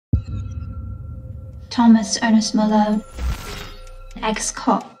Thomas Ernest Malone,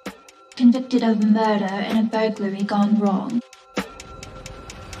 ex-cop, convicted of murder and a burglary gone wrong.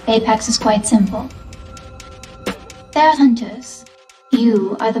 Apex is quite simple. They're hunters.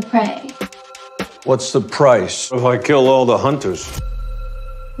 You are the prey. What's the price if I kill all the hunters?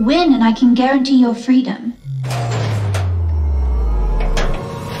 Win and I can guarantee your freedom.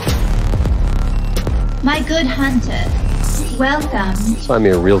 My good hunter, welcome. Find me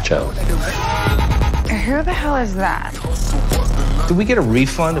a real challenge. Who the hell is that? Do we get a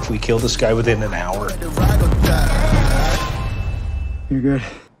refund if we kill this guy within an hour? You good?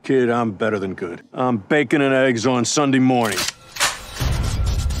 Kid, I'm better than good. I'm bacon and eggs on Sunday morning.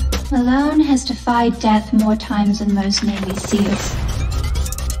 Malone has defied death more times than most Navy SEALs.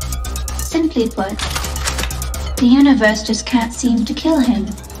 Simply put, the universe just can't seem to kill him.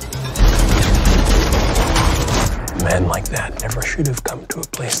 A man like that never should have come to a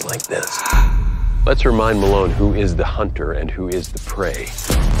place like this. Let's remind Malone who is the hunter and who is the prey.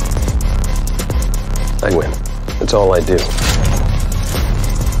 I win. That's all I do.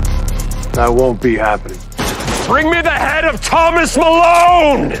 That won't be happening. Bring me the head of Thomas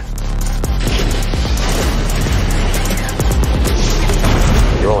Malone!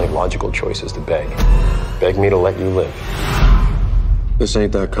 Your only logical choice is to beg. Beg me to let you live. This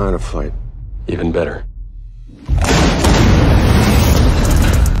ain't that kind of fight. Even better.